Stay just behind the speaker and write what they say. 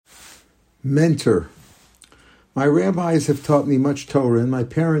Mentor. My rabbis have taught me much Torah, and my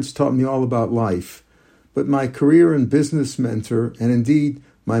parents taught me all about life. But my career and business mentor, and indeed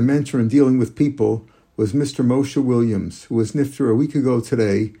my mentor in dealing with people, was Mr. Moshe Williams, who was nifter a week ago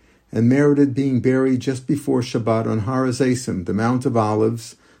today and merited being buried just before Shabbat on Har HaZeisim, the Mount of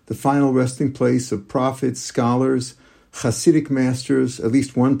Olives, the final resting place of prophets, scholars, Hasidic masters, at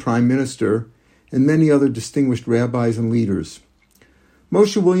least one prime minister, and many other distinguished rabbis and leaders.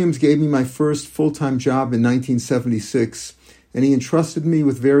 Moshe Williams gave me my first full-time job in 1976, and he entrusted me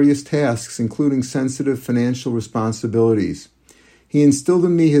with various tasks, including sensitive financial responsibilities. He instilled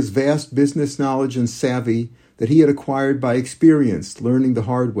in me his vast business knowledge and savvy that he had acquired by experience, learning the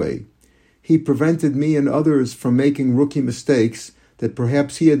hard way. He prevented me and others from making rookie mistakes that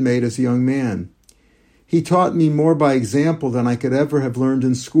perhaps he had made as a young man. He taught me more by example than I could ever have learned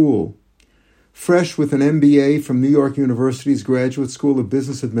in school. Fresh with an MBA from New York University's Graduate School of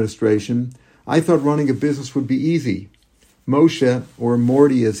Business Administration, I thought running a business would be easy. Moshe, or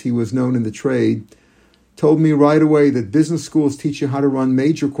Morty as he was known in the trade, told me right away that business schools teach you how to run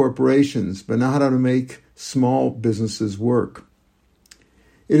major corporations, but not how to make small businesses work.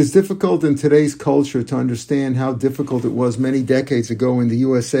 It is difficult in today's culture to understand how difficult it was many decades ago in the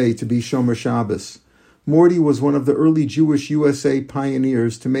USA to be Shomer Shabbos. Morty was one of the early Jewish USA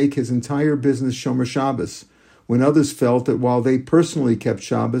pioneers to make his entire business Shomer Shabbos, when others felt that while they personally kept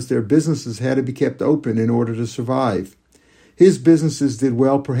Shabbos, their businesses had to be kept open in order to survive. His businesses did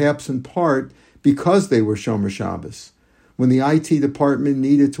well perhaps in part because they were Shomer Shabbos. When the IT department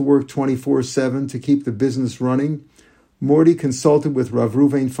needed to work 24/7 to keep the business running, Morty consulted with Rav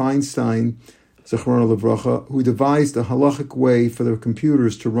Ruvain Feinstein, Zichrono Livracha, who devised a halachic way for the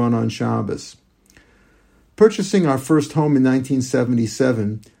computers to run on Shabbos. Purchasing our first home in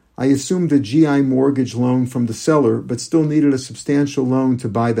 1977, I assumed a GI mortgage loan from the seller, but still needed a substantial loan to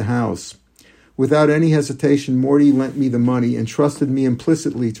buy the house. Without any hesitation, Morty lent me the money and trusted me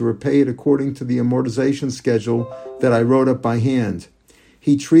implicitly to repay it according to the amortization schedule that I wrote up by hand.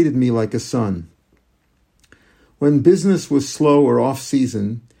 He treated me like a son. When business was slow or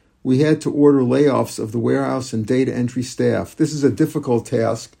off-season, we had to order layoffs of the warehouse and data entry staff. This is a difficult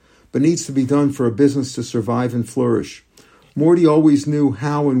task, but needs to be done for a business to survive and flourish. Morty always knew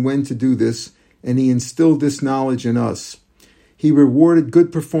how and when to do this, and he instilled this knowledge in us. He rewarded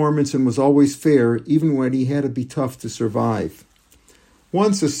good performance and was always fair, even when he had to be tough to survive.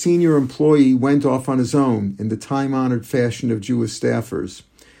 Once a senior employee went off on his own in the time-honored fashion of Jewish staffers.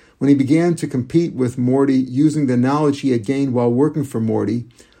 When he began to compete with Morty using the knowledge he had gained while working for Morty,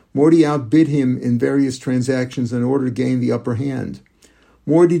 Morty outbid him in various transactions in order to gain the upper hand.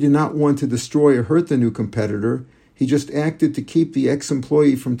 Morty did not want to destroy or hurt the new competitor. He just acted to keep the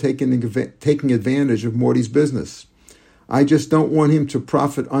ex-employee from taking advantage of Morty's business. "I just don't want him to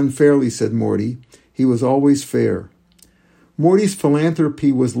profit unfairly," said Morty. He was always fair. Morty's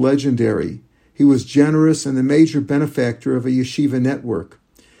philanthropy was legendary. He was generous and a major benefactor of a yeshiva network.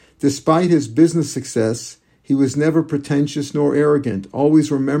 Despite his business success, he was never pretentious nor arrogant,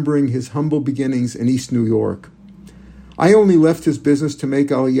 always remembering his humble beginnings in East New York. I only left his business to make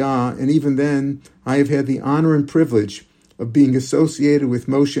Aliyah, and even then, I have had the honor and privilege of being associated with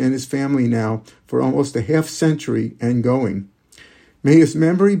Moshe and his family now for almost a half century and going. May his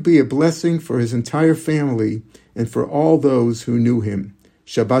memory be a blessing for his entire family and for all those who knew him.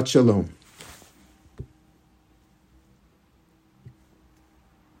 Shabbat Shalom.